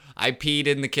I peed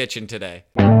in the kitchen today.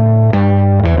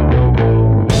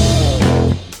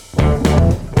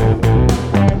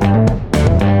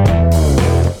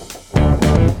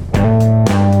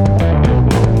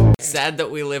 Sad that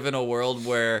we live in a world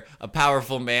where a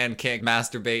powerful man can't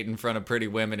masturbate in front of pretty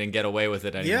women and get away with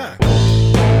it anymore. Yeah.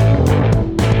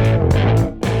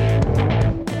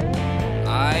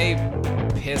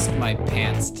 I pissed my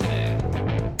pants today.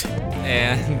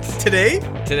 And Today?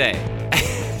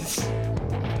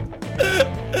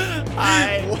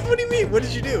 What do you mean? What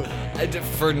did you do?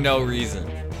 For no reason.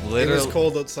 It Literally. was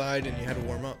cold outside and you had to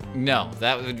warm up. No,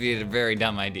 that would be a very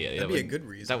dumb idea. That'd be a good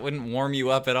reason. That wouldn't warm you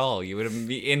up at all. You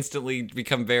would instantly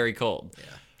become very cold. Yeah.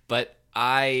 But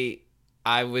I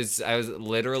was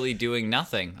literally doing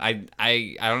nothing.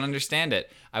 I don't understand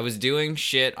it. I was doing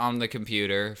shit on the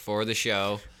computer for the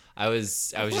show. I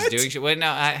was just doing shit. Wait,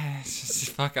 no,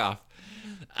 fuck off.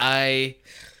 I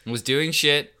was doing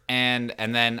shit. And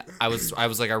then I was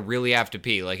like, I really have to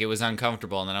pee. Like, it was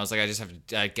uncomfortable. And then I was like, I just have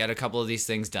to get a couple of these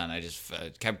things done. I just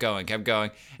kept going.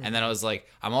 And then I was like,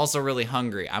 I'm also really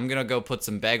hungry. I'm going to go put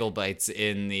some bagel bites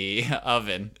in the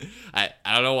oven. I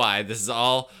don't know why. This is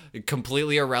all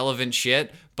completely irrelevant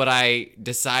shit. But I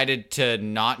decided to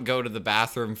not go to the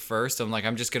bathroom first. I'm like,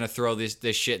 I'm just going to throw this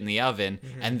shit in the oven,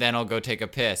 and then I'll go take a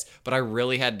piss. But I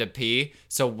really had to pee.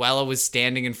 So while I was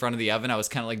standing in front of the oven, I was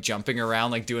kind of like jumping around,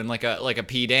 like doing like a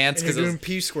pee dance. And you're doing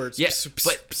pee squirts. Yeah,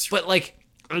 but like,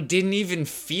 I didn't even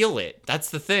feel it. That's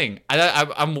the thing.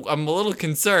 I'm a little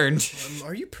concerned.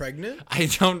 Are you pregnant? I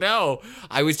don't know.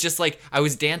 I was just like, I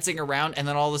was dancing around, and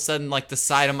then all of a sudden, like, the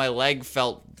side of my leg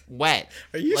felt wet.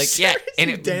 Are you like, serious? Yeah, and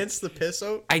you it danced the piss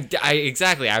out? I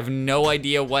exactly. I have no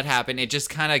idea what happened. It just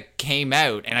kind of came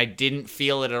out, and I didn't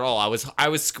feel it at all. I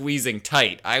was squeezing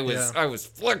tight. I was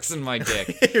flexing my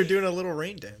dick. You're doing a little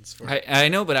rain dance. I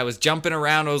know, but I was jumping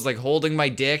around. I was like holding my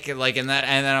dick, and like and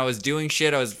then I was doing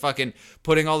shit. I was fucking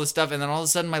putting all this stuff, and then all of a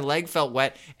sudden my leg felt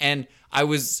wet, and I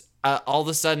was. All of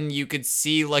a sudden you could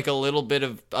see like a little bit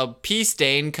of a pee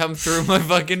stain come through my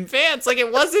fucking pants. Like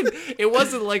it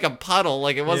wasn't like a puddle,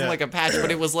 like it wasn't like a patch, but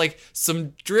it was like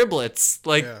some driblets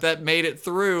that made it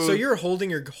through. So you're holding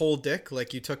your whole dick,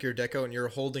 like you took your dick out and you're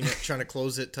holding it, trying to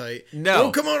close it tight. No.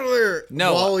 Don't come out of there.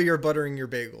 No. While you're buttering your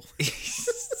bagel.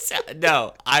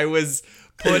 No, I was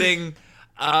putting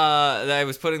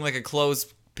like a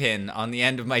clothespin on the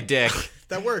end of my dick.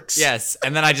 That works. Yes,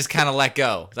 and then I just kind of let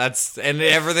go. And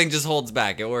everything just holds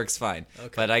back. It works fine.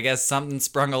 Okay. But I guess something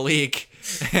sprung a leak.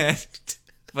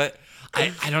 But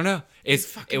I don't know.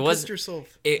 It was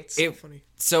yourself. So funny.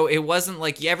 So it wasn't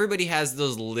like everybody has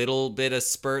those little bit of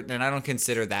spurt, and I don't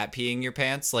consider that peeing your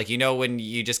pants. Like, you know, when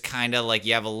you just kind of like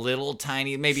you have a little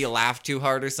tiny, maybe you laugh too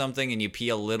hard or something, and you pee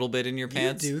a little bit in your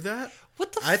pants. You do that?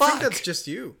 What the fuck? I think that's just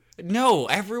you. No,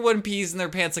 everyone pees in their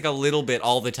pants like a little bit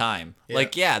all the time. Yeah.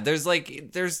 Like, yeah, there's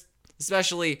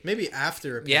especially maybe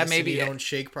after a piss, maybe you don't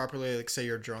shake properly, like say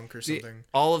you're drunk or something.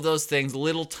 All of those things,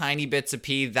 little tiny bits of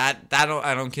pee, I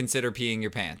don't consider peeing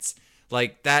your pants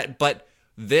like that. But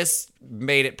this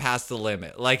made it past the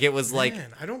limit. Like it was like,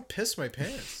 I don't piss my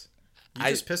pants. You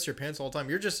just piss your pants all the time.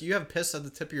 You have piss at the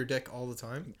tip of your dick all the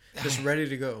time, just ready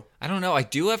to go. I don't know. I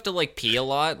do have to like pee a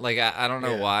lot. Like I don't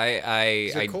know why.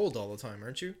 You're cold all the time,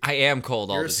 aren't you? I am cold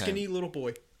all the time. You're a skinny little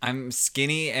boy. I'm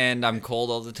skinny and I'm cold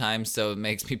all the time, so it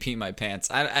makes me pee my pants.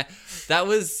 That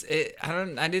was it. I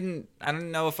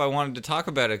don't know if I wanted to talk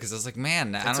about it because I was like,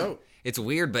 man, it's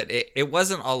weird, but it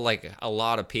wasn't all like a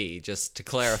lot of pee. Just to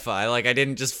clarify, like I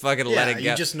didn't just fucking let it go.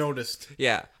 Yeah, you just noticed.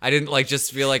 Yeah, I didn't like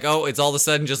just feel like, oh, it's all of a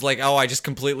sudden just like, oh, I just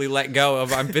completely let go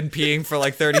of. I've been peeing for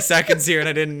like 30 seconds here and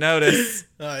I didn't notice.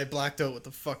 I blacked out. What the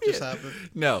fuck just happened?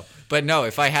 No,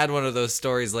 if I had one of those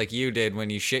stories like you did when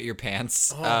you shit your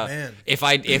pants, man. If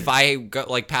I got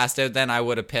like passed out, then I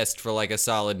would have pissed for like a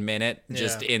solid minute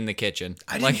just in the kitchen.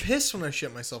 I didn't piss when I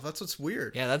shit myself. That's what's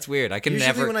weird. Yeah, that's weird. I can Usually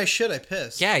never. when I shit, I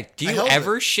piss. Yeah, do you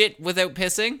ever shit without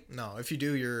pissing? No, if you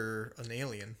do, you're an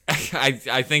alien.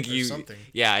 I think you. Something.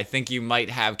 Yeah, I think you might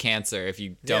have cancer if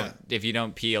you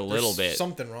don't pee a little bit.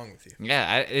 Something wrong with you.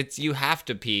 Yeah, you have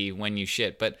to pee when you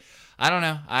shit, but. I don't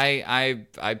know.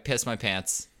 I piss my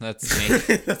pants. That's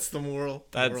me. That's the moral.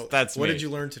 That's What me. did you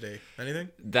learn today? Anything?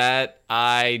 That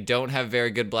I don't have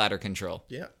very good bladder control.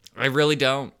 Yeah. I really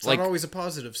don't. It's not always a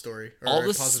positive story or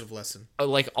a positive lesson.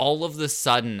 Like all of the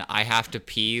sudden, I have to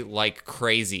pee like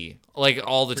crazy, like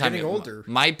all the time. Getting older.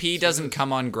 My pee doesn't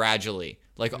come on gradually.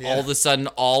 Like all of a sudden,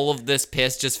 all of this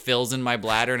piss just fills in my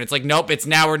bladder, and it's like, nope, it's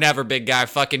now or never, big guy.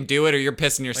 Fucking do it, or you're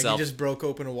pissing yourself. Like you just broke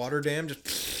open a water dam.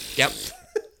 Just. Yep.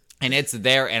 And it's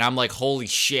there, and I'm like, holy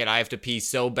shit, I have to pee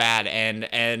so bad.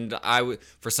 And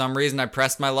for some reason, I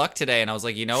pressed my luck today, and I was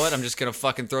like, you know what? I'm just gonna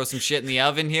fucking throw some shit in the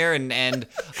oven here, and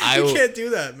You can't do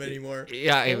that anymore.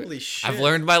 Yeah, Holy shit. I've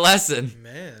learned my lesson.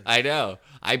 Man. I know.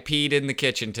 I peed in the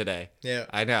kitchen today. Yeah.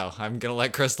 I know. I'm gonna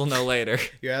let Crystal know later.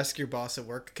 You ask your boss at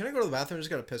work, can I go to the bathroom? I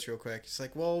just gotta piss real quick. It's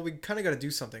like, well, we kind of gotta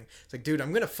do something. It's like, dude,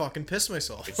 I'm gonna fucking piss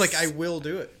myself. Like, I will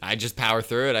do it. I just power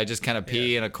through it. I just kind of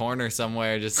pee in a corner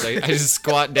somewhere. I just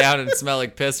squat down and smell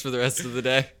like piss for the rest of the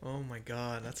day. Oh my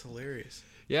god, that's hilarious.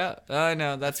 Yeah, I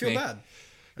know. That's I feel me. bad.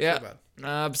 Yeah. Feel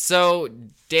bad. So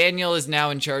Daniel is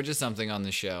now in charge of something on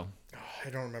the show. Oh,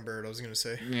 I don't remember what I was gonna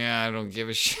say. Yeah, I don't give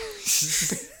a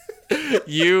shit.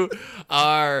 You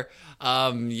are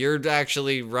you're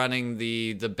actually running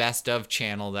the best of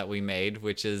channel that we made,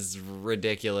 which is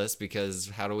ridiculous because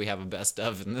how do we have a best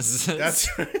of in this?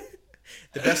 That's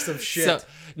the best of shit. So,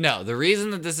 no, the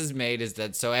reason that this is made is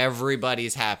that so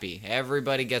everybody's happy.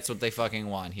 Everybody gets what they fucking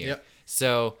want here. Yep.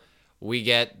 So we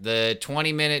get the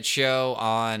 20-minute show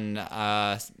on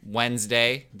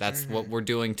Wednesday. That's what we're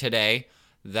doing today.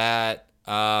 That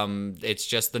it's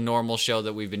just the normal show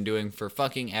that we've been doing for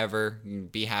fucking ever.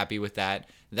 Be happy with that.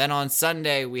 Then on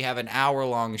Sunday we have an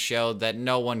hour-long show that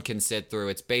no one can sit through.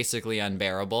 It's basically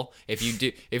unbearable. If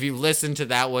you listen to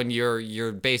that one,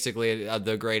 you're basically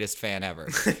the greatest fan ever.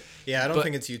 Yeah, I don't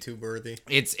think it's YouTube worthy.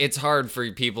 It's hard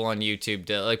for people on YouTube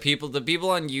to the people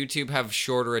on YouTube have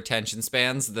shorter attention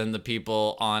spans than the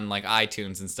people on like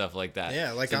iTunes and stuff like that.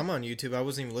 Yeah, like I'm on YouTube. I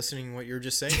wasn't even listening to what you were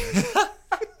just saying.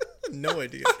 No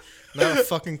idea. Not a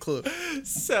fucking clue.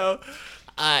 So,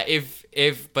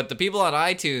 but the people on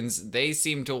iTunes, they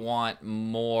seem to want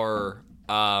more,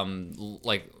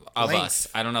 like of Length. us.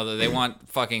 I don't know. They want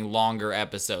fucking longer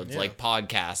episodes, like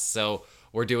podcasts. So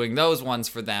we're doing those ones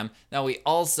for them. Now we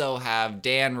also have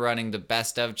Dan running the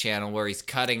best of channel where he's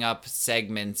cutting up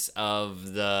segments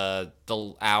of the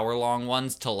hour-long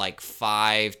ones to like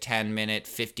 5, 10-minute,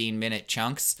 15-minute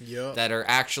chunks that are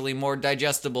actually more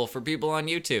digestible for people on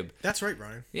YouTube. That's right,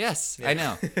 Ryan. Yes, I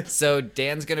know. So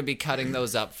Dan's going to be cutting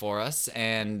those up for us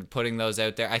and putting those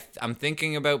out there. I'm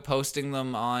thinking about posting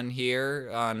them on here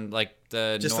on like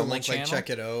the Just normal to link, channel. like, check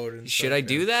it out. And Should stuff, I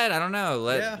do that? I don't know.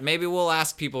 Yeah. Maybe we'll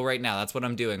ask people right now. That's what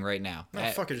I'm doing right now. No,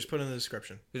 fuck it. Just put it in the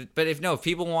description. But if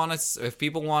people want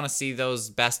to see those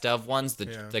best of ones,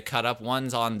 the cut up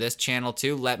ones on this channel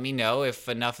too, let me know. If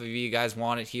enough of you guys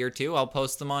want it here too, I'll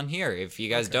post them on here. If you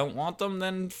guys don't want them,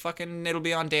 then fucking it'll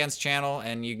be on Dan's channel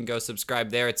and you can go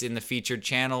subscribe there. It's in the featured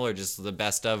channel or just the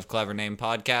best of Clever Name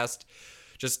Podcast.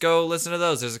 Just go listen to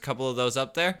those. There's a couple of those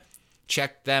up there.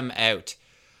 Check them out.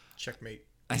 Checkmate.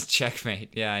 Checkmate.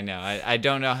 Yeah, I know. I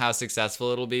don't know how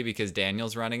successful it'll be because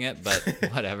Daniel's running it, but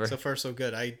whatever. So far, so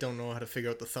good. I don't know how to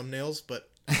figure out the thumbnails, but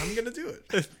I'm gonna do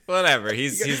it. Whatever.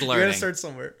 He's learning. You gotta start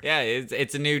somewhere. Yeah,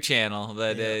 it's a new channel,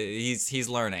 but he's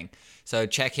learning. So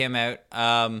check him out.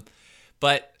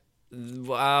 But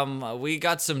we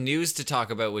got some news to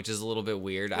talk about, which is a little bit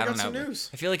weird. I don't know. Some news.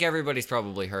 I feel like everybody's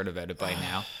probably heard about it by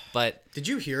now. But did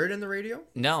you hear it in the radio?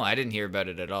 No, I didn't hear about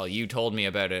it at all. You told me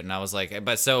about it, and I was like,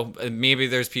 but so maybe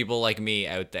there's people like me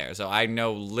out there. So I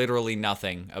know literally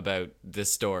nothing about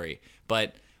this story.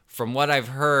 But from what I've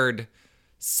heard,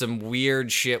 some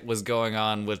weird shit was going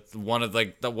on with one of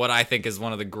what I think is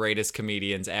one of the greatest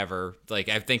comedians ever. Like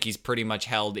I think he's pretty much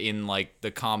held in like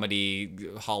the comedy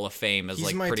Hall of Fame as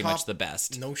like pretty much the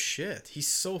best. No shit. He's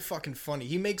so fucking funny.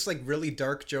 He makes like really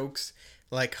dark jokes,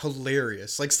 like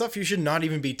hilarious. Like stuff you should not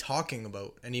even be talking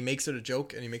about. And he makes it a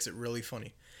joke and he makes it really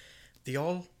funny. The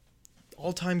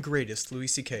all-time greatest, Louis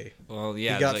C.K. Well,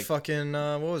 yeah. He got fucking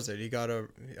what was it? He got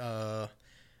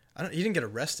he didn't get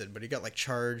arrested, but he got like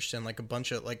charged and like a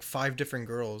bunch of like 5 different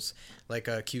girls like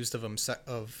accused him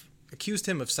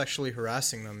of sexually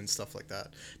harassing them and stuff like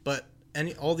that. But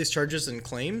all these charges and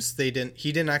claims, he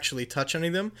didn't actually touch any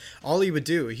of them. All he would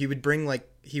do, he would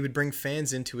bring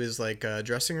fans into his like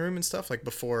dressing room and stuff like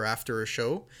before or after a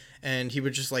show, and he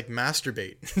would just like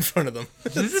masturbate in front of them.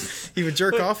 He would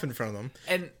jerk off in front of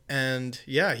them. And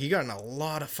yeah, he got in a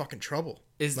lot of fucking trouble.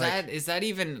 Is that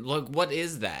even, look, what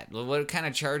is that? What kind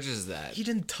of charge is that? He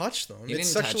didn't touch them. It's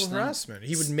sexual harassment.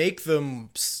 He would make them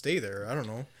stay there. I don't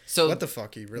know. So what the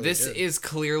fuck he really this did. is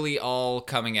clearly all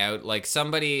coming out. Like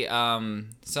somebody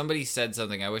said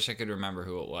something. I wish I could remember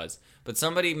who it was. But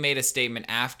somebody made a statement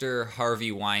after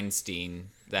Harvey Weinstein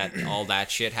that all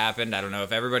that shit happened. I don't know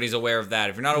if everybody's aware of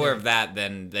that. If you're not aware of that,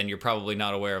 then you're probably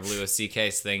not aware of Louis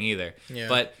C.K.'s thing either. Yeah.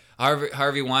 But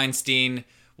Harvey Weinstein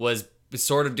was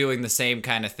sort of doing the same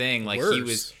kind of thing. Like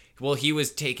Worse. he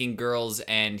was taking girls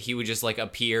and he would just like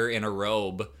appear in a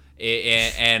robe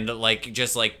and like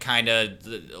just like kind of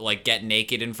like get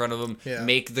naked in front of him, Yeah.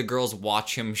 make the girls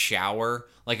watch him shower.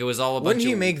 Like it was all a bunch Wouldn't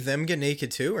he of. make them get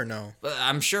naked too, or no?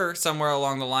 I'm sure somewhere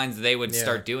along the lines they would Yeah.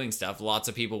 start doing stuff. Lots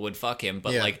of people would fuck him,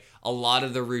 but Yeah. like a lot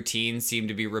of the routines seem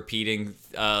to be repeating.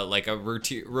 Like a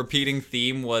repeating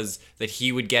theme was that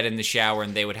he would get in the shower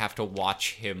and they would have to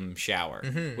watch him shower,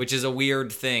 Mm-hmm. which is a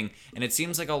weird thing. And it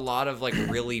seems like a lot of like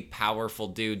really powerful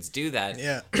dudes do that.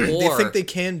 Yeah. Or They think they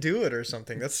can do it or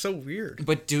something. That's so weird.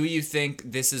 but do you think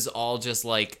this is all just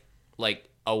like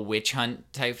a witch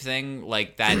hunt type thing?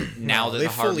 Like that now No, that they the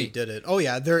fully Harvey did it. Oh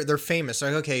yeah, they're famous.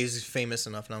 Like, okay, he's famous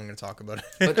enough. Now I'm gonna talk about it.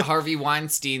 but Harvey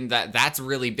Weinstein that's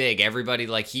really big. Everybody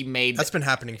like he made That's been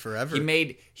happening forever. he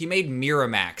made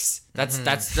Miramax. That's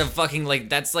the fucking like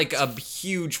that's like a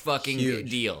huge fucking Huge.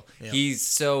 deal. Yeah.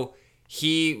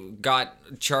 He got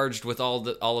charged with all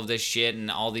of this shit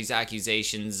and all these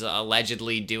accusations,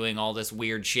 allegedly doing all this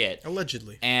weird shit.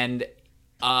 Allegedly. And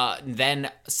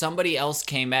then somebody else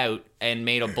came out and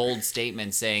made a bold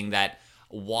statement saying that,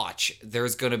 watch,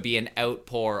 there's going to be an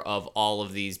outpour of all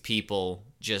of these people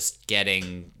just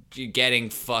getting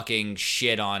fucking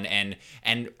shit on, and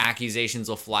accusations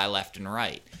will fly left and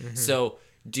right. So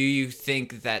do you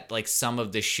think that like some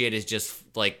of the shit is just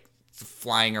like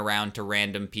flying around to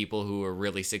random people who are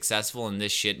really successful, and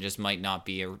this shit just might not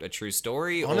be a true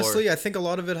story? Honestly, or I think a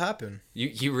lot of it happened.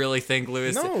 you really think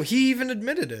Lewis? No, he even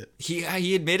admitted it. He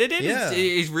admitted it. Yeah.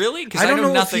 Is really? Because I don't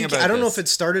know nothing if about. I don't know this. if it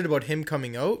started about him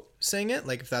coming out saying it,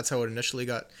 like if that's how it initially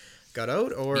got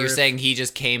out, or You're if- saying he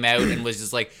just came out and was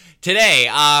just like, today,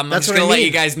 I'm That's just what I gonna let mean.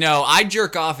 you guys know I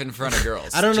jerk off in front of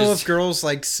girls. I don't know Just- if girls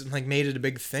like made it a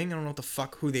big thing. I don't know what the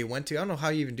fuck who they went to. I don't know how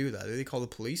you even do that. Do they call the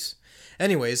police?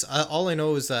 Anyways, all I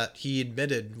know is that he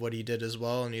admitted what he did as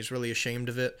well, and he's really ashamed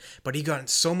of it. But he got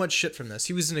so much shit from this.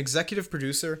 He was an executive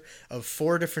producer of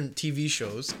 4 different TV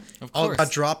shows. Of All course. got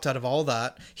dropped out of all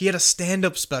that. He had a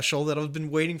stand-up special that I've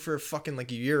been waiting for fucking like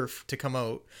a year to come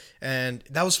out, and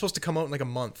that was supposed to come out in like a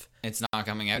month. It's not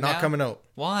coming out. Not now? coming out.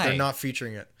 Why? They're not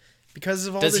featuring it because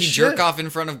of all Does this he shit. jerk off in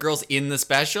front of girls in the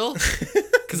special?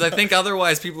 Because I think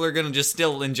otherwise people are gonna just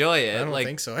still enjoy it. I don't like,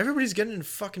 think so. Everybody's getting in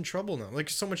fucking trouble now. Like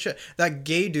so much shit. That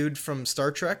gay dude from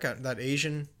Star Trek, that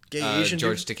Asian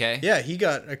George dude. Takei. Yeah, he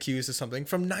got accused of something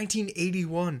from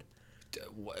 1981.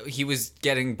 He was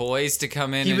getting boys to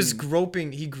come in. He was and-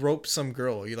 groping. He groped some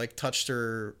girl. He like touched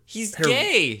her. He's her-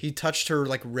 gay. He touched her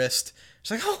like wrist.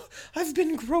 She's like, oh, I've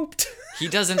been groped. He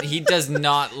doesn't. He does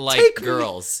not like Take me.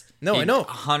 girls. No, I know.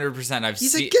 100%. I've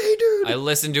He's seen. a gay dude. I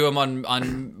listened to him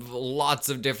on lots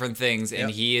of different things, and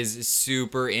Yep. he is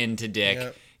super into dick.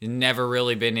 Yep. Never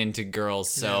really been into girls,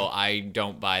 so I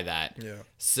don't buy that. Yeah.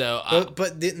 So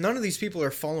But none of these people are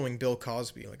following Bill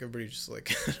Cosby. Like everybody's just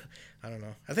like, I don't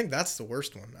know. I think that's the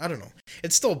worst one. I don't know.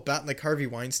 It's still bad. Like Harvey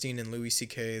Weinstein and Louis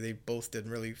C.K. They both did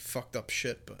really fucked up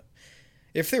shit. But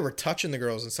if they were touching the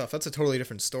girls and stuff, that's a totally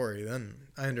different story. Then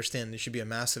I understand it should be a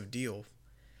massive deal.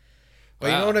 But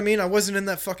you Wow. know what I mean? I wasn't in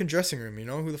that fucking dressing room. You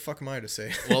know who the fuck am I to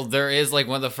say? well, there is like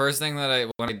one of the first thing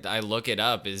that when I look it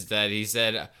up is that he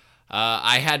said.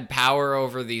 I had power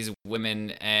over these women,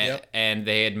 Yep. and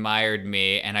they admired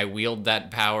me, and I wield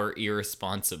that power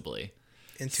irresponsibly.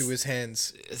 Into his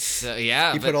hands. So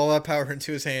yeah, He but put all that power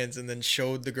into his hands and then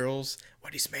showed the girls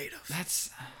what he's made of.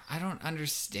 that's I don't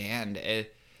understand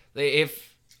it.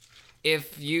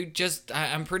 If you just,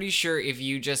 I'm pretty sure if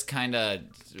you just kind of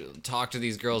talk to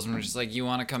these girls and we're just like, you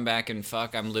want to come back and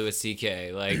fuck, I'm Louis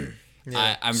C.K. Like,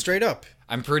 Yeah, I'm straight up.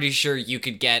 I'm pretty sure you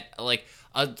could get like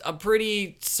a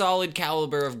pretty solid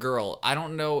caliber of girl. I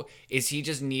don't know, is he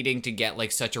just needing to get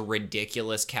like such a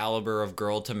ridiculous caliber of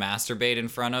girl to masturbate in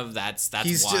front of? That's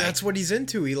why. That's what he's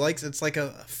into. He likes, it's like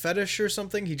a fetish or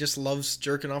something. He just loves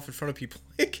jerking off in front of people.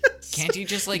 I guess. Can't you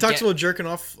just He like talks get- about jerking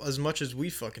off as much as we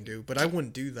fucking do, but I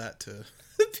wouldn't do that to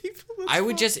people. I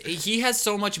would just, he has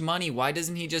so much money. Why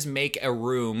doesn't he just make a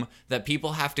room that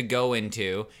people have to go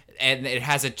into and it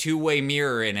has a 2-way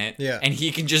mirror in it? Yeah. And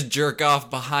he can just jerk off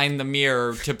behind the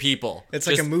mirror to people. It's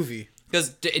like a movie.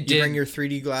 Because You bring your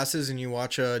 3D glasses and you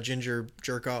watch Ginger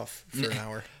jerk off for an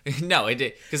hour. no, it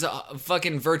did because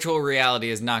fucking virtual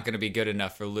reality is not going to be good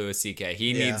enough for Louis C.K.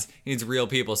 He Yeah. needs real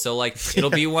people. So like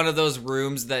it'll be one of those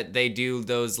rooms that they do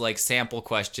those like sample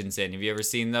questions in. Have you ever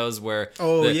seen those where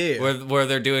Oh, yeah. where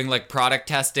they're doing like product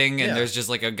testing and Yeah. there's just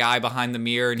like a guy behind the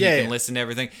mirror and Yeah, he can yeah. listen to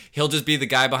everything. He'll just be the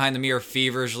guy behind the mirror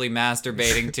feverishly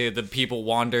masturbating to the people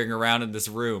wandering around in this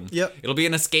room. Yep. It'll be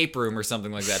an escape room or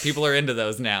something like that. People are into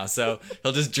those now, so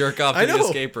he'll just jerk off I in the know.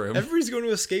 escape room. Everybody's going to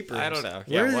escape rooms. I don't know.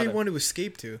 Where Yeah, do they what a- want to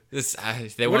escape to? This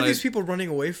they What want are these people running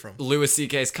away from? Louis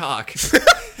C.K.'s cock.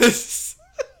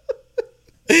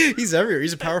 He's everywhere.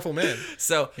 He's a powerful man.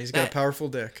 So He's got a powerful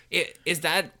dick. Is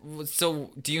that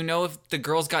so? Do you know if the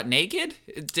girls got naked?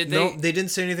 Did they? No, they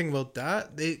didn't say anything about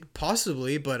that. They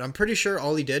possibly, but I'm pretty sure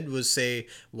all he did was say,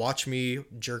 "Watch me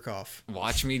jerk off."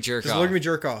 Watch me jerk Just off. look at me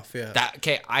jerk off. Yeah.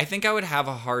 Okay, I think I would have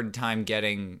a hard time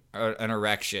getting an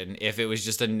erection if it was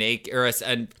just a naked or a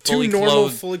Two fully normal,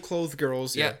 clothed. fully clothed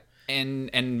girls. Yeah.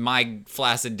 And my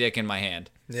flaccid dick in my hand.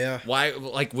 Yeah. Why?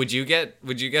 Like, would you get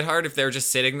hard if they were just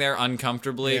sitting there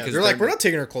uncomfortably? Yeah, they're like, we're not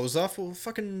taking our clothes off. We'll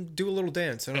fucking do a little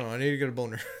dance. I don't know. I need to get a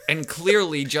boner. And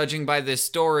clearly, judging by this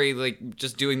story, like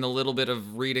just doing the little bit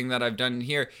of reading that I've done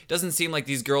here, it doesn't seem like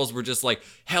these girls were just like,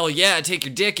 hell yeah, take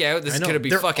your dick out. This is gonna be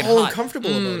They're fucking all hot.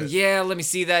 uncomfortable about it. Yeah, let me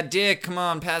see that dick. Come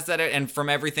on, pass that out. And from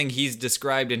everything he's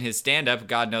described in his stand-up,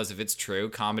 God knows if it's true.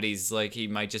 Comedy's like he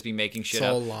might just be making shit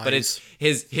up. all lies. But it's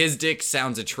his dick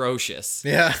sounds atrocious.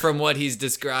 Yeah. From what he's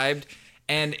described.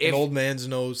 And if An old man's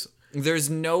nose. there's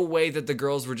no way that the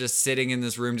girls were just sitting in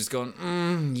this room just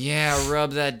going, yeah,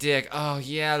 rub that dick. Oh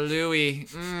yeah, Louis.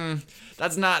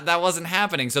 That wasn't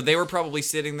happening. So they were probably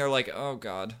sitting there like, oh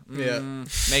God.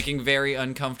 Making very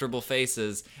uncomfortable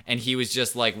faces. And he was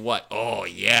just like, what? Oh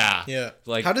yeah. Yeah.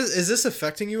 Like, is this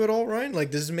affecting you at all, Ryan?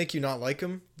 Like, does this make you not like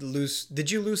him?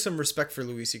 Did you lose some respect for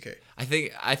Louis C.K.? I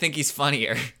think he's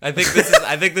funnier. I think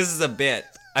this is a bit.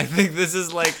 I think this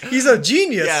is like He's a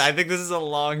genius. Yeah, I think this is a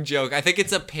long joke. I think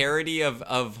it's a parody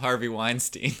of Harvey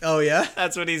Weinstein. Oh yeah.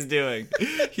 That's what he's doing.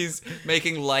 He's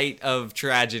making light of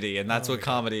tragedy, and that's what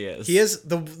comedy is. He has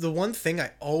the one thing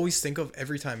I always think of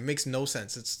every time. It makes no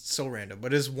sense. It's so random.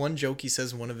 But his one joke he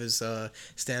says in one of his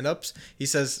stand-ups, he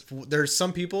says there's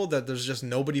some people that there's just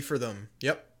nobody for them.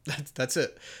 Yep. That's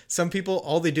it. Some people,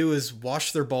 all they do is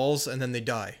wash their balls and then they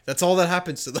die. That's all that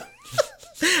happens to them.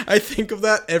 I think of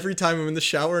that every time I'm in the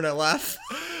shower and I laugh.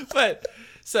 But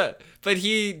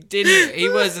he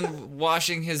wasn't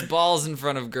washing his balls in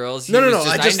front of girls. No.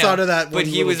 I just thought of that one But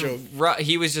he was joke.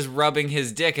 he was just rubbing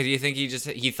his dick. Do you think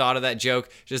he thought of that joke?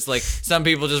 Just like some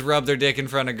people just rub their dick in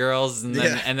front of girls and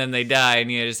then they die,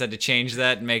 and you just had to change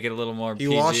that and make it a little more He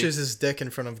PG. washes his dick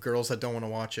in front of girls that don't want to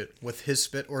watch it with his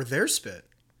spit or their spit.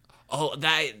 Oh,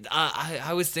 that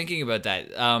I was thinking about that.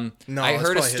 No, I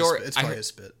heard a it's story. probably his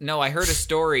spit. No, I heard a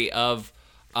story of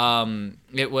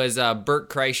it was Bert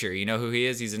Kreischer. You know who he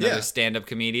is? He's another stand-up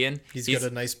comedian. He's got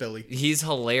a nice belly. He's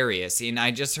hilarious, and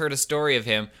I just heard a story of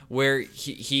him where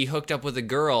he hooked up with a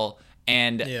girl.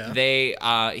 And they,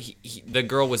 the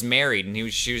girl was married, and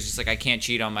she was just like, I can't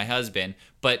cheat on my husband,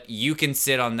 but you can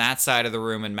sit on that side of the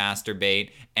room and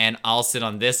masturbate, and I'll sit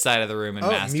on this side of the room and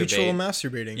masturbate. Mutual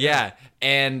masturbating. Yeah,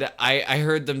 and I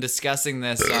heard them discussing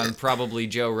this on probably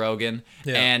Joe Rogan,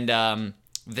 and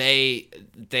they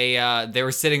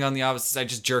were sitting on the opposite side,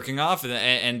 just jerking off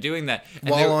and doing that.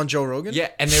 And While on Joe Rogan. Yeah,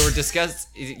 and they were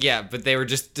but they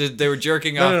were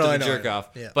jerking off to the jerk off.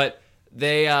 Yeah. But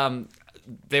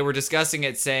they were discussing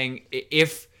it, saying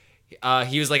if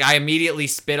he was like, I immediately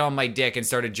spit on my dick and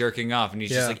started jerking off, and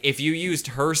he's just like, if you used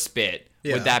her spit,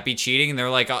 would that be cheating? And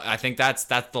they're like, I think that's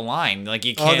the line. Like,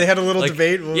 you can't. Oh, they had a little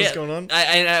debate. What was going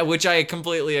on? Which I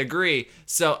completely agree.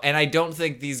 So, and I don't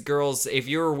think these girls, if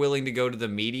you were willing to go to the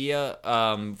media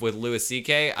with Louis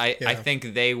C.K., I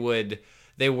think they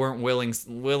weren't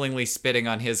willingly spitting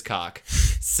on his cock.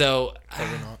 So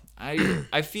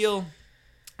I feel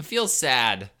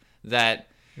sad that.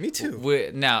 Me too.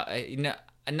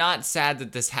 Not sad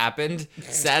that this happened.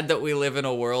 Sad that we live in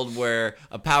a world where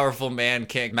a powerful man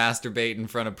can't masturbate in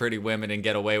front of pretty women and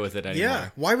get away with it anymore. Yeah.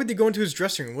 Why would they go into his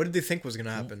dressing room? What did they think was going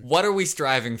to happen? What are we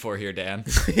striving for here, Dan?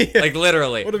 Like,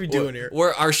 literally. What are we doing here?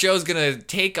 Our show's going to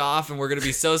take off, and we're going to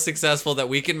be so successful that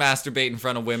we can masturbate in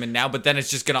front of women now, but then it's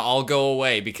just going to all go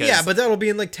away because... Yeah, but that'll be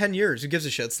in like 10 years. Who gives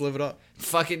a shit? Let's live it up.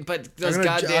 But I'm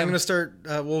going to start...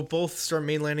 we'll both start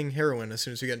mainlanding heroin as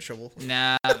soon as we get in trouble.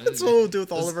 Nah. That's what we'll do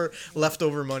with all of our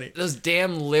leftover money. Those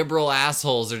damn liberal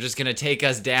assholes are just going to take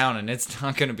us down, and it's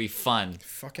not going to be fun.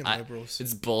 Fucking liberals.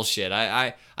 It's bullshit.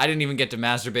 I didn't even get to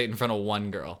masturbate in front of one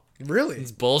girl. Really?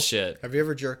 It's bullshit. Have you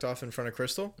ever jerked off in front of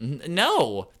Crystal?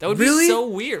 No. That would be so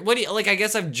weird. What do you... Like, I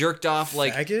guess I've jerked off,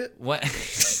 like... Faggot? What?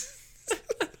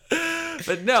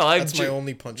 But no, That's my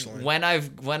only punchline.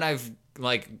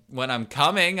 When I'm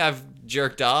coming, I've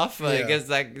jerked off. I guess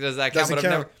does that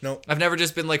count? But I've never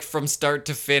just been like from start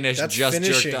to finish. That's just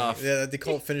finishing. Jerked off. Yeah, they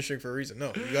call it finishing for a reason.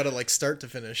 No, you gotta like start to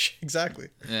finish. Exactly.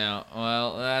 Yeah.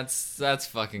 Well, that's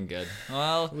fucking good.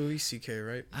 Well, Louis C.K.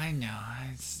 right? I know.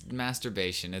 It's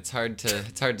masturbation. It's hard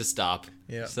to stop.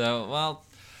 Yeah. So well,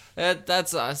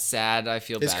 that's sad. I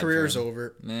feel his bad. career's for him.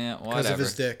 over. Yeah. Whatever. Because of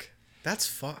his dick. That's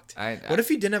fucked. What if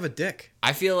he didn't have a dick?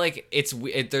 I feel like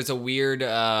there's a weird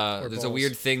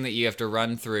thing that you have to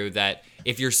run through, that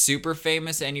if you're super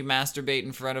famous and you masturbate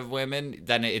in front of women,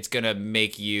 then it's gonna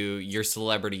make your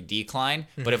celebrity decline.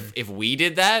 But if we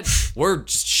did that, we're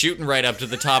just shooting right up to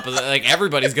the top of like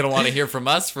everybody's gonna want to hear from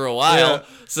us for a while. Yeah.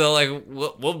 So like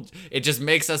it just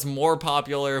makes us more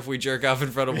popular if we jerk off in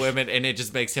front of women, and it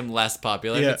just makes him less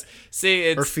popular. Yeah.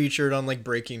 It's Or featured on like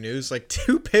breaking news, like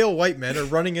 2 pale white men are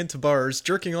running into bars,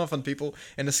 jerking off on people,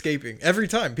 and escaping every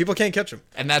time. People can't catch them.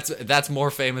 and that's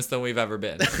more famous than we've ever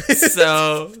been.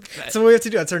 So. So what we have to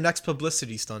do. That's our next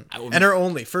publicity stunt, and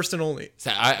our first and only.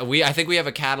 So I think we have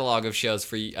a catalog of shows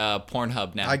for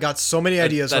Pornhub now. I got so many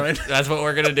ideas, right? That's what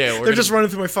we're gonna do. They're just running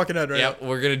through my fucking head right now. Yep,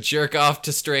 we're gonna jerk off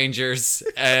to strangers,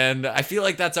 and I feel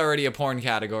like that's already a porn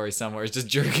category somewhere. It's just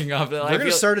jerking off. We're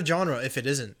gonna start a genre if it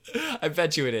isn't. I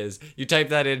bet you it is. You type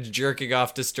that in, jerking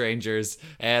off to strangers,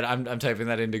 and I'm typing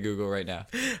that into Google right now.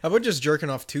 How about just jerking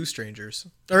off to strangers?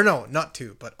 Or no, not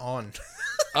to, but on.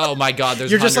 Oh my God,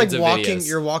 there's You're just like hundreds of walking. videos.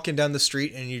 You're walking down the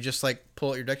street, and you just like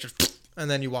pull out your dick, just, and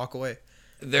then you walk away.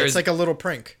 There's It's like a little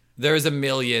prank. There's a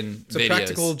million It's videos. a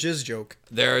practical jizz joke.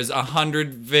 There's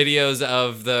 100 videos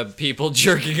of the people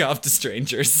jerking off to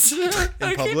strangers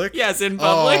In public? Yes, in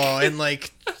public. Oh, and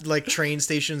like train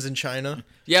stations in China.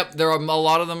 Yep, there are a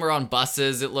lot of them are on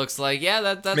buses. It looks like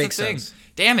that's Makes a thing. sense.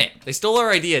 Damn it, they stole our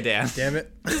idea, Dan. Damn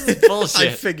it. Bullshit.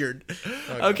 I figured.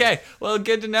 Okay, well,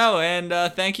 good to know, and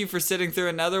thank you for sitting through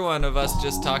another one of us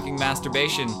just talking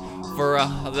masturbation for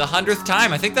the 100th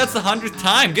time. I think that's the 100th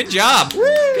time. Good job. Woo!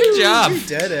 Good job. We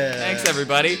did it. Thanks,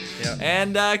 everybody. Yeah.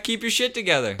 And keep your shit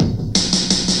together.